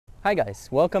Hi guys,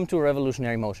 welcome to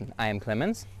Revolutionary Motion. I am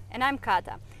Clemens. And I'm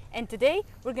Kata. And today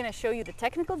we're going to show you the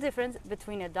technical difference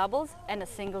between a doubles and a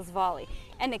singles volley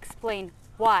and explain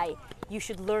why you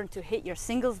should learn to hit your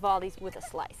singles volleys with a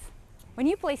slice. When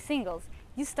you play singles,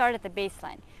 you start at the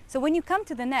baseline. So when you come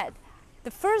to the net,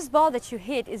 the first ball that you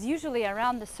hit is usually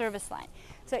around the service line.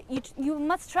 So you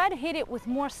must try to hit it with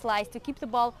more slice to keep the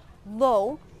ball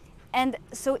low and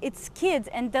so it skids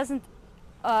and doesn't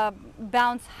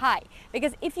bounce high,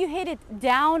 because if you hit it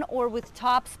down or with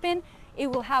top spin, it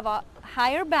will have a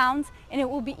higher bounce and it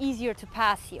will be easier to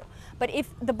pass you. But if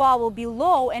the ball will be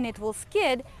low and it will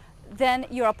skid, then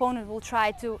your opponent will try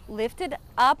to lift it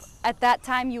up. At that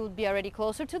time you will be already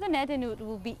closer to the net and it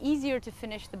will be easier to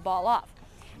finish the ball off.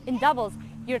 In doubles,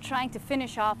 you're trying to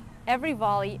finish off every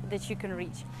volley that you can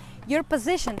reach. You're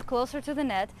positioned closer to the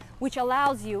net, which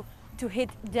allows you to hit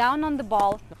down on the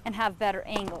ball and have better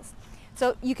angles.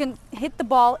 So you can hit the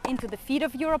ball into the feet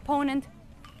of your opponent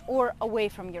or away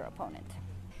from your opponent.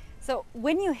 So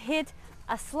when you hit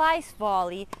a slice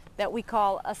volley that we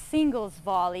call a singles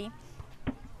volley,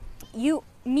 you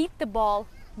meet the ball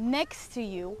next to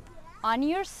you on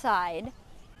your side,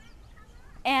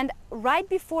 and right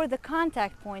before the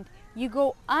contact point, you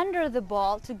go under the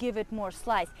ball to give it more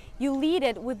slice. You lead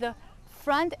it with the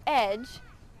front edge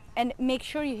and make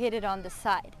sure you hit it on the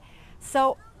side.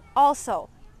 So also,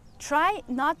 try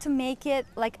not to make it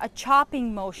like a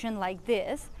chopping motion like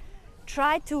this.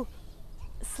 Try to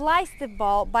slice the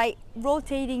ball by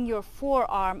rotating your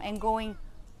forearm and going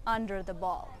under the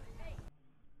ball.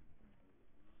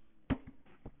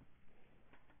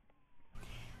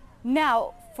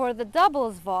 Now, for the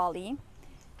doubles volley,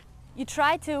 you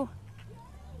try to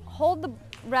hold the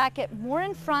racket more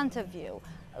in front of you,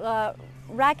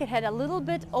 racket head a little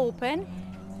bit open,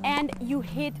 and you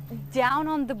hit down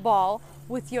on the ball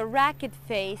with your racket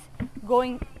face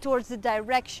going towards the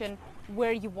direction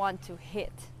where you want to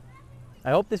hit.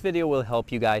 I hope this video will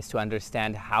help you guys to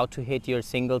understand how to hit your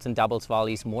singles and doubles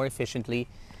volleys more efficiently.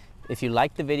 If you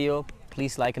liked the video,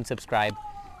 please like and subscribe,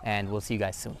 and we'll see you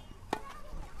guys soon.